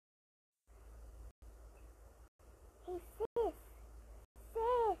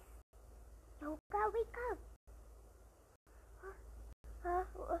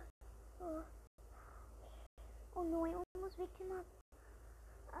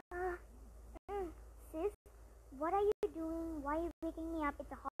what are you doing? Why are you waking me up? It's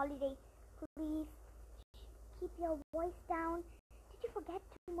a holiday. Please keep your voice down. Did you forget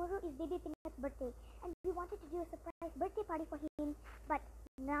tomorrow is baby Peanut's birthday and we wanted to do a surprise birthday party for him, but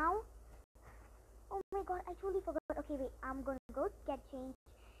now, oh my god, I totally forgot. Okay, wait, I'm gonna go get changed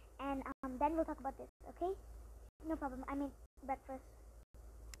and then we'll talk about this, okay? No problem. I made breakfast.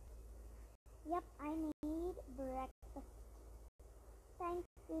 Yep, I made breakfast. Thanks,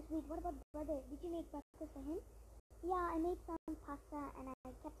 sweet. What about brother? Did you make breakfast for him? Yeah, I made some pasta and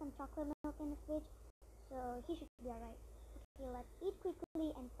I kept some chocolate milk in the fridge, so he should be alright. Okay, let's eat quickly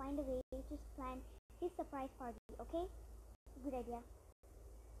and find a way to plan his surprise party, okay? Good idea.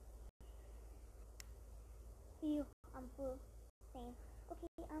 Phew, I'm full. Same. Okay,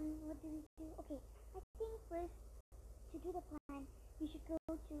 what do we do? Okay, I think first, to do the plan, we should go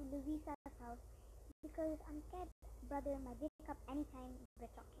to Louisa's house because I'm scared brother might wake up anytime we're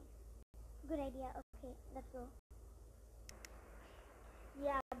talking. Good idea. Okay, let's go.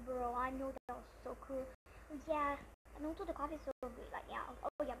 Yeah, bro, I know that was so cool. Yeah, and also the coffee is so good. Like, yeah.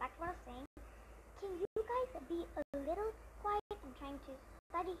 Oh, yeah, back to what I was saying. Can you guys be a little quiet? I'm trying to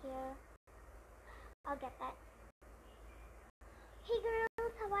study here. I'll get that. Hey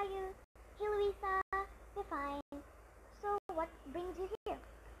girls, how are you? Hey Louisa, we're fine. So, what brings you here?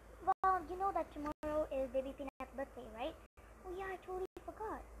 Well, you know that tomorrow is baby Peanut's birthday, right? Oh yeah, I totally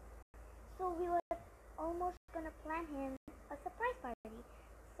forgot. So we were almost gonna plan him a surprise party.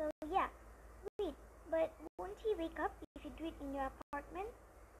 So yeah, wait, but won't he wake up if you do it in your apartment?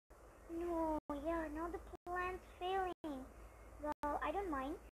 No, yeah, now the plan's failing. Well, I don't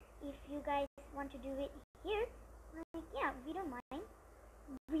mind if you guys want to do it here. Like, yeah, we don't mind.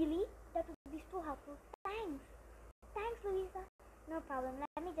 Really? That would be so helpful. Thanks. Thanks, Louisa. No problem.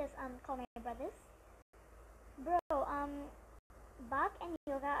 Let me just call my brothers. Bro, Bach and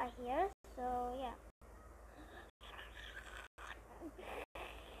Yoga are here, so yeah.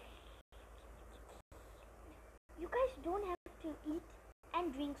 You guys don't have to eat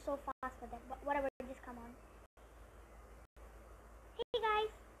and drink so fast for them. Whatever, just come on. Hey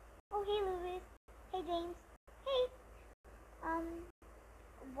guys. Oh hey Louis. Hey James. Hey. Um,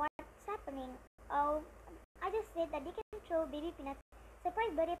 what's happening? Oh, I just said that they can throw baby Peanut's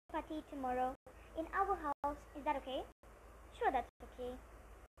surprise birthday party tomorrow in our house. Is that okay? Sure, that's okay.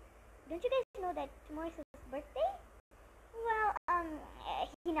 Don't you guys know that tomorrow is his birthday? Well,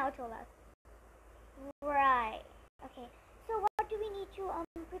 he now told us. Right. Okay. So what do we need to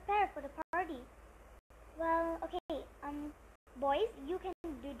prepare for the party? Well, okay. Boys, you can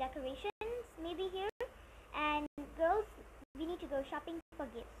do decorations maybe here, and girls, we need to go shopping for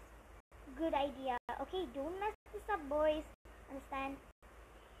gifts. Good idea. Okay, don't mess this up, boys. Understand?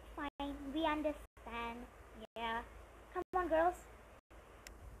 Fine, we understand. Yeah. Come on, girls.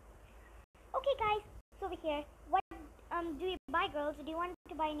 Okay, guys. So over here, what do you buy, girls? Do you want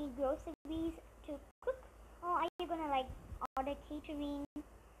to buy any groceries to cook, or are you gonna like order catering?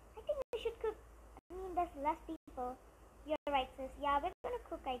 I think we should cook. I mean, there's less people. You're right, sis. Yeah, we're gonna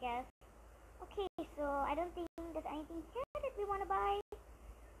cook, I guess. Okay, so I don't think there's anything here that we wanna buy.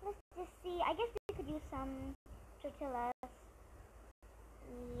 Let's just see. I guess we could use some tortillas.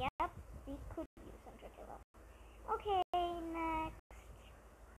 Yep, we could use some tortillas. Okay, next.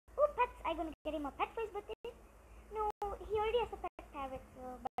 Oh, pets. I'm gonna get him a pet for his birthday. No, he already has a pet parrot, so,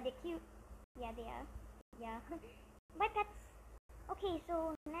 but they're cute. Yeah, they are. Yeah. Bye, pets. Okay,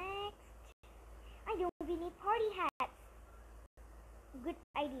 so next. I know we need party hats. Good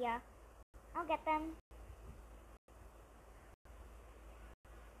idea. I'll get them.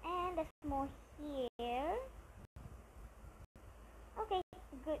 And there's more here. Okay,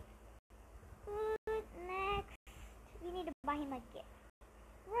 good. Good. Next, we need to buy him a gift.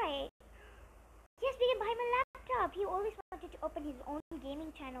 Right. Yes, we can buy him a laptop. He always wanted to open his own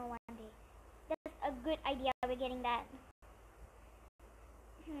gaming channel one day. That's a good idea. We're getting that.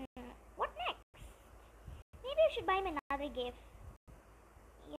 What next? Maybe I should buy him another gift.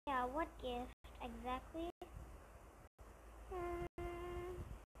 Yeah, what gift exactly?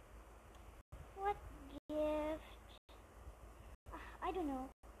 What gift? I don't know.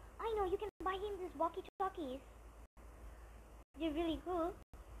 I know, you can buy him these walkie-talkies. They're really cool.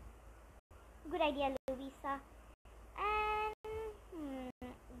 Good idea, Louisa. And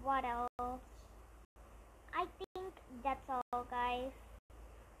what else? I think that's all, guys.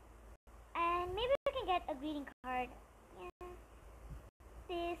 And maybe we can get a greeting card. Yeah.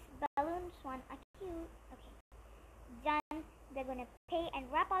 These balloons one are cute. Okay. Done. We're gonna pay and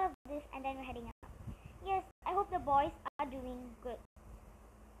wrap all of this and then we're heading out. Yes, I hope the boys are doing good.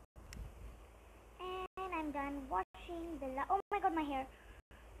 And I'm done washing the oh my god, my hair.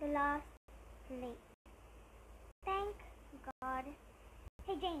 The last plate. Thank God.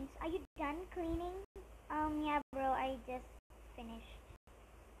 Hey James, are you done cleaning? Yeah, bro, I just finished.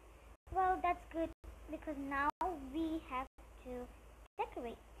 Well, that's good because now we have to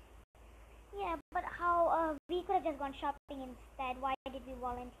decorate. Yeah, but how? We could have just gone shopping instead. Why did we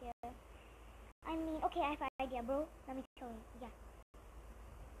volunteer? I mean, okay, I have an idea, bro. Let me tell you. Yeah.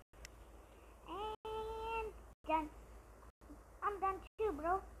 And done. I'm done too,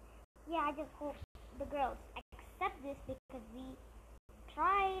 bro. Yeah, I just hope the girls accept this because we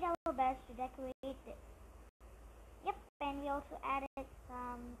tried our best to decorate this. Yep, and we also added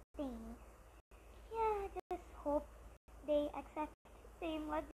some things. Yeah, just hope they accept. Same,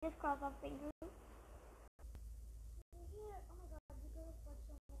 let's just cross our fingers. Here, oh my god, you girls got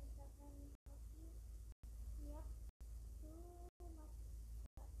so many stuff and yep, too much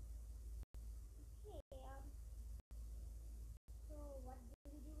stuff. Okay, so what do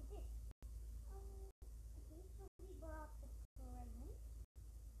we do with this? Okay, so we brought the present.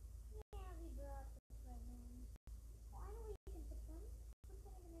 Yeah, we brought the present. Oh, I know where you can put them. Put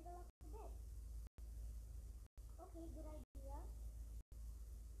them in the middle of the bed. Okay, good idea.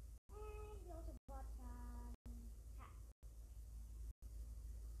 And we also bought some hats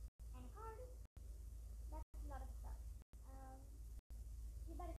and a card. That's a lot of stuff.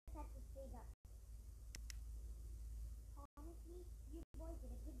 You better set the stage up. Honestly, you boys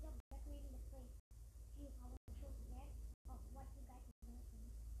did a good job decorating the place. Geez, I was so scared of what you guys were gonna think.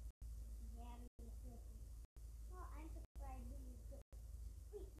 Yeah, really, seriously. Well, I'm surprised this is good.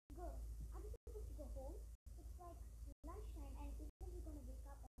 Wait, girl, are we supposed to go home? It's like lunchtime and isn't you gonna wake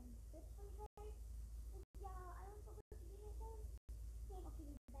up and sit somewhere? Yeah, I was supposed to be my phone. Same, okay,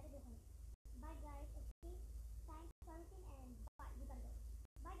 we better go home. Bye guys, okay? Thanks for everything and bye, we gotta go.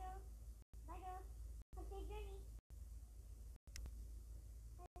 Bye girls. Bye girls. Have a safe journey.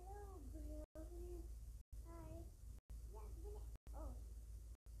 Hello, girls. Hi. Yeah, minute. Oh,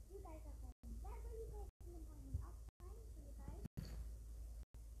 you guys are home. Where were you guys in the morning? I'll find you guys.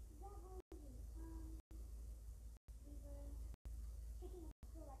 Where were you? We were taking a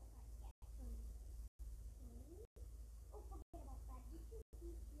stroll at the park. Yeah, sorry. Sorry. Oh, forget about that. Did you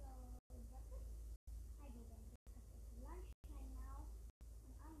eat your breakfast? I didn't because it's lunchtime now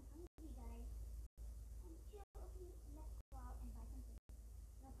and I'm hungry, guys. And chill, okay, let's go out and buy something.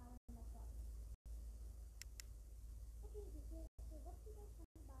 No problem, let's go. Okay, so what do you guys want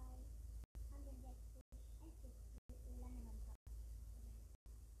to buy? I'm gonna get fish and chips with lemon on top. Okay.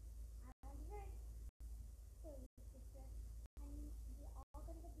 I want dessert. So, sister, I mean, we all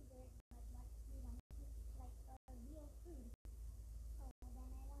gonna get dessert, but what do you want to eat? Like real food. Oh, then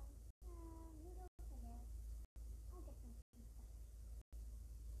I want noodles, I guess. I'll get some pizza.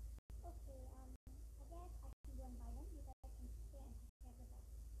 Okay, I guess I can go and buy them. You guys can stay and take care of yourself.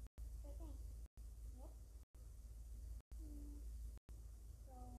 Sure thing. Yep.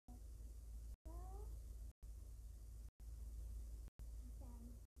 So, well, then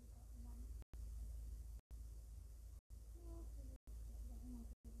we got one. No, please.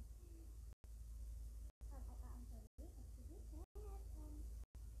 I'm sorry. Excuse me. Can I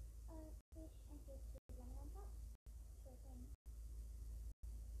have fish and chips with lemon on top? Sure thing.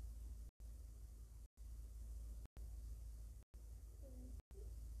 Thank you.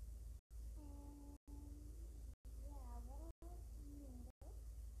 And yeah, what else? Noodles.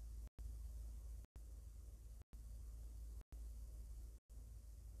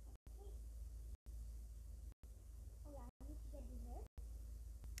 Okay. Oh yeah, I need to get dessert.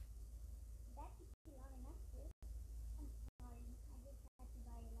 That took too long enough, sis. I'm sorry. I just had to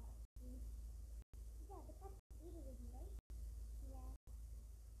buy a lot of food. Yeah, but that's ate already, right? Yeah.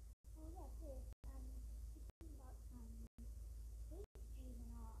 Oh yeah, sis. Speaking about pastries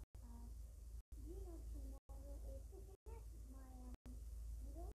and all. You know tomorrow is Christmas. My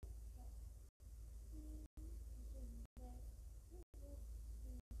noodles. But this is the this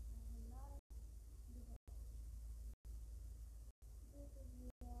is a lot of dessert. This is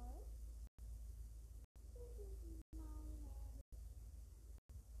yours. This is mine.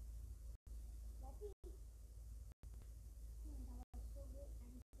 Let's eat. That was so good.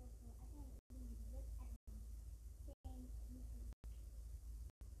 I'm so full. I can't even dessert at home. Same, me too.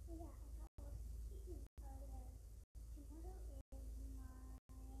 So yeah, as I was speaking earlier, tomorrow is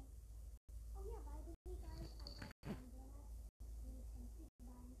my. Oh yeah, by the way, guys, I got some donuts, sweets, and sweet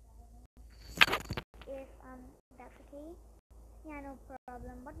buns, whatever. If that's okay. Yeah, no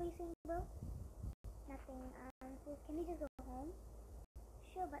problem. What were you saying, bro? Nothing. So can we just go home?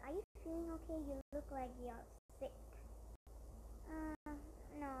 Sure, but are you feeling okay? You look like you're sick.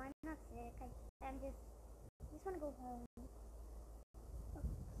 No, I'm not sick. I'm just want to go home.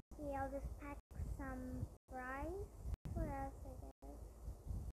 Okay, I'll just pack some fries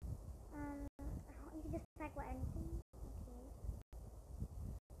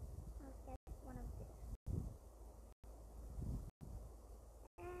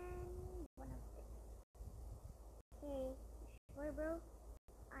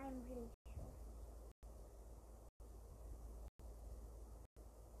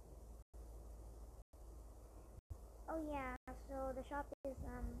Yeah, so the shop is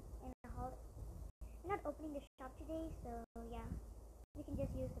in a hall. We're not opening the shop today, so yeah, we can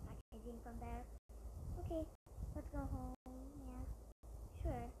just use the packaging from there. Okay, let's go home. Yeah,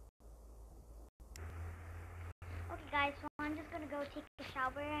 sure. Okay, guys, so I'm just gonna go take a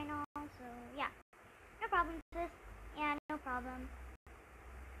shower and all. So yeah, no problem, sis. Yeah, no problem.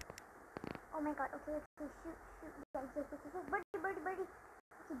 Oh my god. Okay, okay, shoot, shoot. Yes, birdie.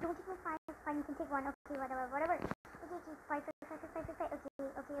 Okay, don't take one. Fine. You can take one. Okay, whatever. Okay, fight. Okay.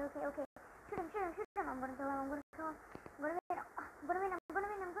 Shoot him. I'm gonna kill him. I'm gonna win.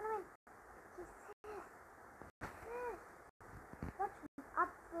 I'm gonna win. Okay, sis. What's up,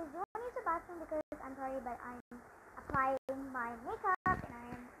 sis? You want to use the bathroom because I'm sorry, but I'm applying my makeup and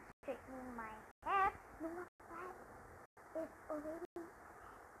I'm straightening my hair. No, not that. It's already.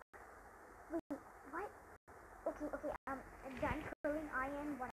 Wait, what? Okay. Done curling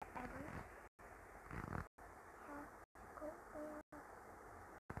iron, whatever. Go there.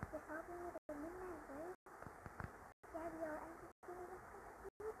 You're helping me with the midnight, right? Yeah, we are. I'm just doing it.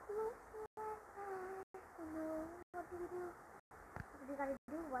 Close your eyes. Oh no, what do we do? We gotta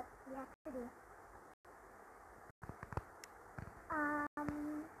do what we have to do.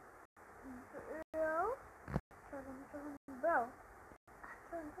 Bro?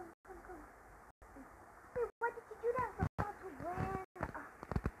 Bro. Come. Wait, why did you do that? So far to win.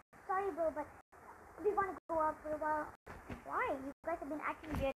 Sorry, bro, but we want to go out for a while. Why? You guys have been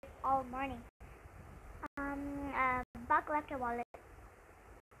acting weird all morning. Buck left her wallet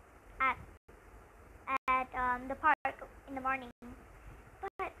at the park in the morning,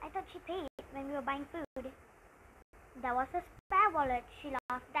 but I thought she paid when we were buying food. That was a spare wallet. She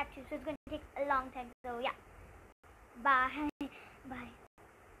lost that too, so it's going to take a long time. So yeah, bye. Bye.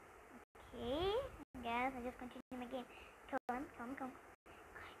 Okay, I guess I just continue my game. Come on.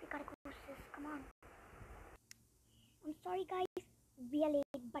 We gotta go, sis. Come on. I'm sorry, guys. We are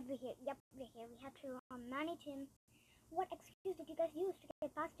late, but we're here. Yep, we're here. We have to manage him. What excuse did you guys use to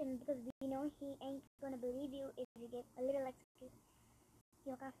get past him? Because we know he ain't gonna believe you if you give a little excuse.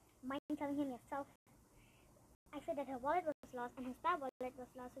 Yoka, mind telling him yourself? I said that her wallet was lost and her spare wallet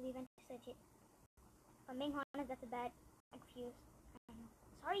was lost, so we went to search it. If I'm being honest, that's a bad excuse. I know.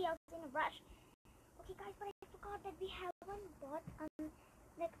 Sorry, I was in a rush. Okay, guys, but I forgot that we haven't bought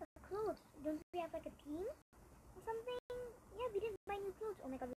like a clothes. Don't we have like a team or something? Yeah, we didn't buy new clothes. Oh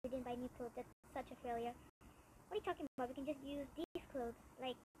my god, we didn't buy new clothes. That's such a failure. What are you talking about? We can just use these clothes.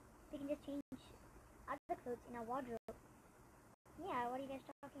 Like, we can just change other clothes in our wardrobe. Yeah, what are you guys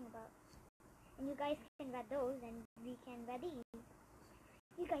talking about? And you guys can wear those and we can wear these.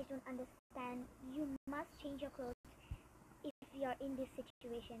 You guys don't understand. You must change your clothes if you're in this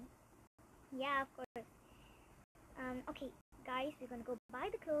situation. Yeah, of course. Okay, guys, we're gonna go buy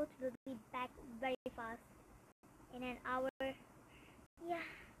the clothes. We'll be back very fast in an hour. Yeah,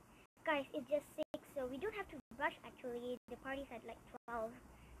 guys, it's just 6, so we don't have to rush actually. The party's at like 12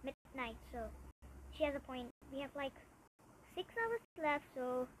 midnight, so she has a point. We have like 6 hours left,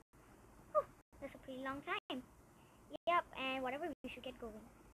 so that's a pretty long time. Yep, and whatever, we should get going.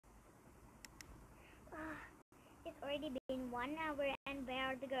 It's already been 1 hour, and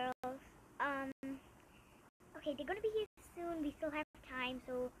where are the girls? Okay, they're gonna be here soon. We still have time,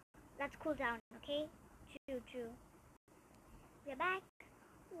 so let's cool down, okay? True. We're back.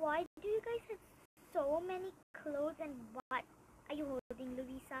 Why do you guys have so many clothes, and what are you holding,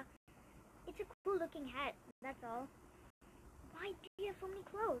 Louisa? It's a cool looking hat, that's all. Why do you have so many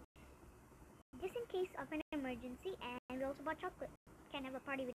clothes? Just in case of an emergency, and we also bought chocolate. Can't have a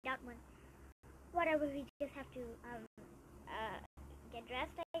party without one. Whatever, we just have to get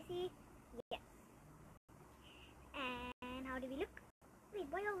dressed, I see. Yes. And how do we look? Wait,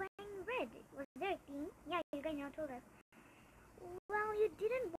 why are you wearing red? Was there a theme? Yeah, you guys now told us. Well, you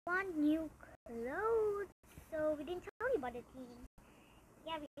didn't want new clothes, so we didn't tell you about the theme.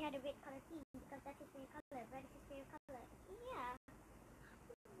 Yeah, we had a red color theme because that's his favorite color. Red is his favorite color. Yeah.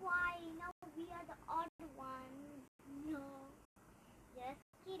 Why? Now we are the odd ones. No. Just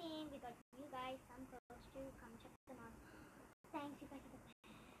kidding. We got you guys some clothes too. Come check them out. Thanks, you guys are the best.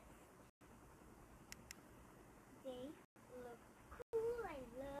 They look cool. I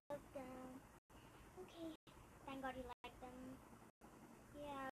love them. Okay. Thank God you like them.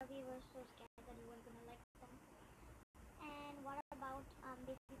 Yeah, we were so scared that you weren't gonna like them. And what about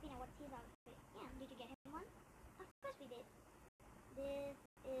this Filipino? What's his outfit? Yeah, did you get him one? Of course we did. This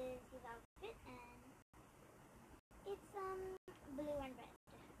is his outfit, and it's blue and red.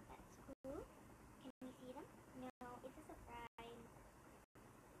 That's cool. Can we see them? No, it's a surprise.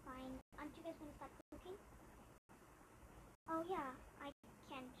 Fine. Aren't you guys gonna start cooking? Oh yeah, I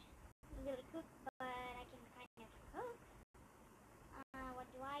can't really cook, but I can kind of cook.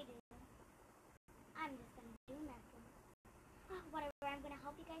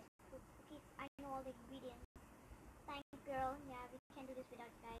 all the ingredients. Thanks, girl. Yeah, we can't do this without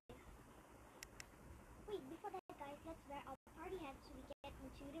you guys. Wait, before that, guys, let's wear our party hats so we get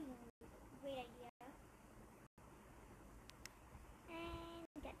into the mood. Great idea. And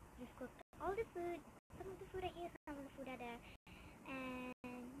that we've cooked all the food. Some of the food are here, some of the food are there.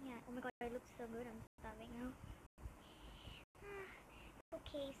 And yeah, oh my god, it looks so good. I'm starving now.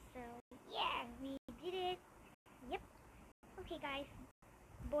 Okay, so yeah, we did it. Yep. Okay, guys,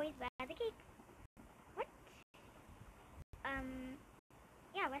 boys, where's the cake? What?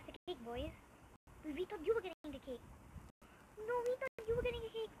 Yeah, where's the cake, boys? We thought you were getting the cake. No, we thought you were getting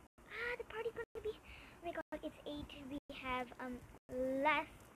the cake. The party's gonna be. Oh my god, it's 8. We have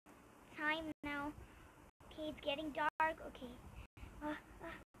less time now. Okay, it's getting dark. Okay.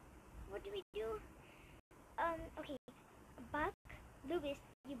 What do we do? Okay. Buck, Louis,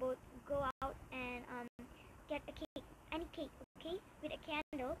 you both go out and get a cake, any cake, okay, with a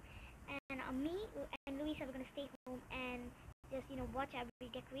candle. And me and Louis are gonna stay home and just watch every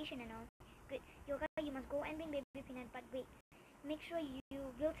decoration and all. Good. Yoga, you must go and bring baby peanut. But wait, make sure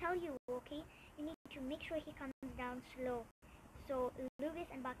we'll tell you, okay? You need to make sure he comes down slow, so Louis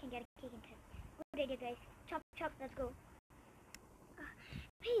and Buck can get a cake in time. Good idea, guys. Chop, chop. Let's go.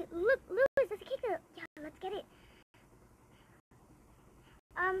 Hey, look, Louis, there's a cake there. Yeah, let's get it.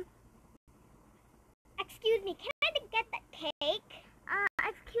 Excuse me, can I get that cake?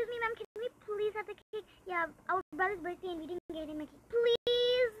 Excuse me, ma'am, can we please have the cake? Yeah, our brother's birthday and we didn't get him a cake.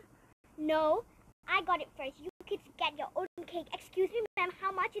 Please? No, I got it first. You kids get your own cake. Excuse me, ma'am,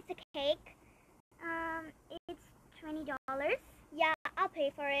 how much is the cake? It's $20. Yeah, I'll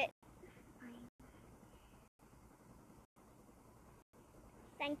pay for it. Fine.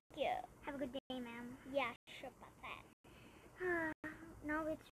 Thank you. Have a good day, ma'am. Yeah, sure about that. Now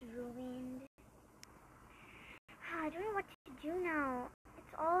it's ruined. I don't know what to do now.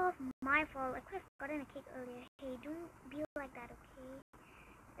 It's all my fault. I could have gotten a cake earlier. Hey, don't be like that, okay?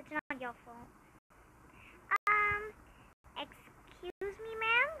 It's not your fault. Excuse me,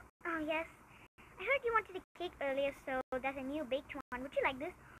 ma'am? Oh, yes. I heard you wanted a cake earlier, so there's a new baked one. Would you like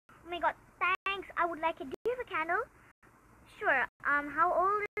this? Oh my god, thanks. I would like it. Do you have a candle? Sure. How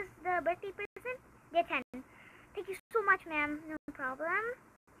old is the birthday person? They're 10. Thank you so much, ma'am. No problem.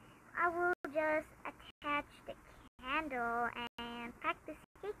 I will just attach the candle and pack this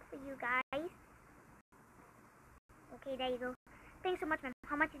cake for you guys. Okay, there you go. Thanks so much, ma'am.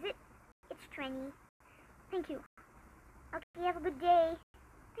 How much is it? It's 20. Thank you. Okay, have a good day.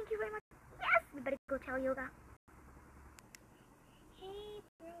 Thank you very much. Yes, we better go tell Yoga. Hey,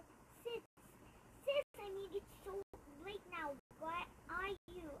 bro. Sis, I mean, it's so late now. Where are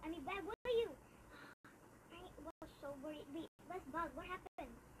you? I mean, where were you? I was so worried. Wait, where's Bug? What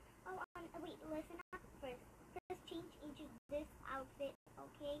happened? Oh, wait, listen up first. First change into this outfit,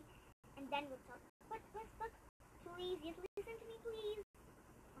 okay? And then we'll talk. Where's Bug? Please, just listen to me, please.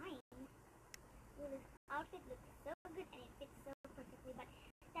 Fine. Well, this outfit looks so good and it fits so perfectly, but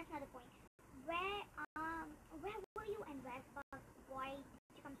that's not the point. Where were you and where's Bug? Why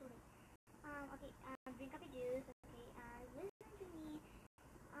did you come so late? Okay, drink up your juice, okay, listen to me.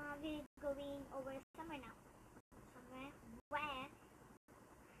 We're going over somewhere now. Somewhere? Where?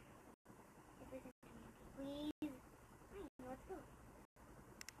 Just listen to me, okay, please. Fine, let's go.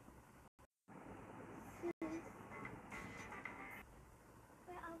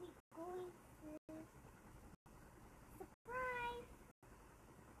 Where are we going, sis? Surprise!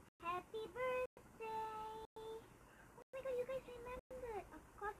 Happy birthday! Oh my god, you guys remembered! Of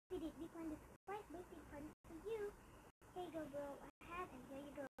course we did. We planned this surprise birthday party for you. Here you go, bro. A hat, and here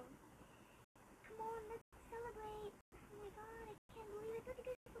you go. Come on, let's celebrate. Oh my god, I can't believe it. I thought you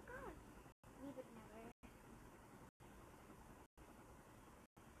guys forgot. We would never.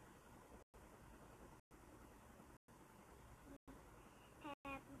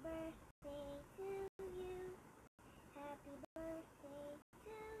 Happy birthday to you. Happy birthday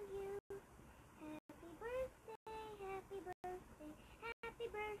to you. Happy birthday, happy birthday, happy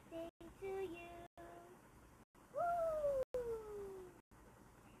birthday to you. Woo!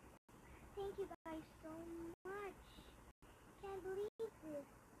 Thank you guys so much. Can't believe this.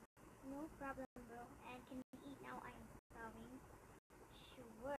 No problem, bro. And can we eat now? I am starving.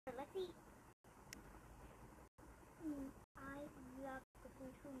 Sure, let's eat. I love the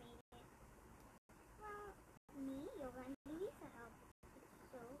food. Who made it? Well, me, Yoga, and Lisa helped. It's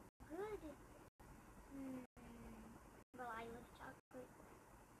so good. Well, I love chocolate.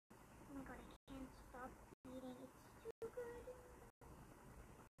 Oh my god, I can't stop eating. It's too good.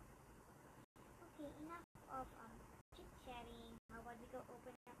 Okay, enough of chit-chatting. How about we go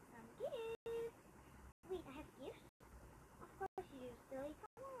open up some gifts? Wait, I have gifts? Of course you do, silly.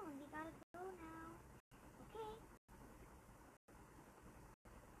 Come on, we gotta go now.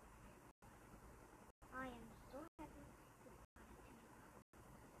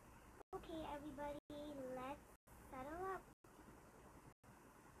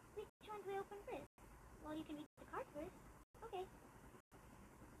 one first? Well, you can read the card first. Okay.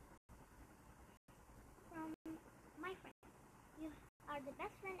 From my friend. You are the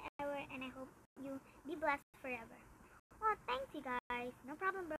best friend ever, and I hope you be blessed forever. Oh, thanks you guys. No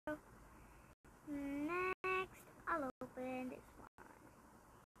problem, bro. Next, I'll open this one.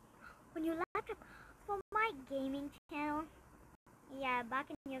 When you laptop for my gaming channel. Yeah, back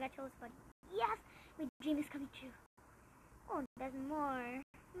in yoga toes, but yes, my dream is coming true. Oh, there's more.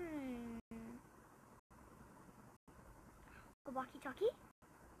 A walkie-talkie?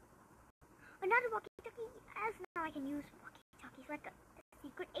 Another walkie-talkie? Yes, now I can use walkie-talkies like a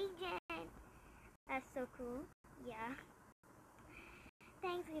secret agent. That's so cool. Yeah.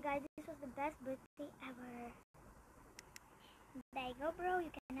 Thanks, you guys. This was the best birthday ever. There you go, bro.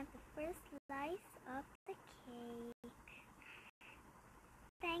 You can have the first slice of the cake.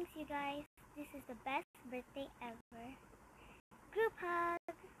 Thanks, you guys. This is the best birthday ever. Group hug.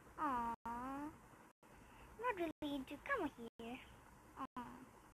 Aww. Not really into. Come here.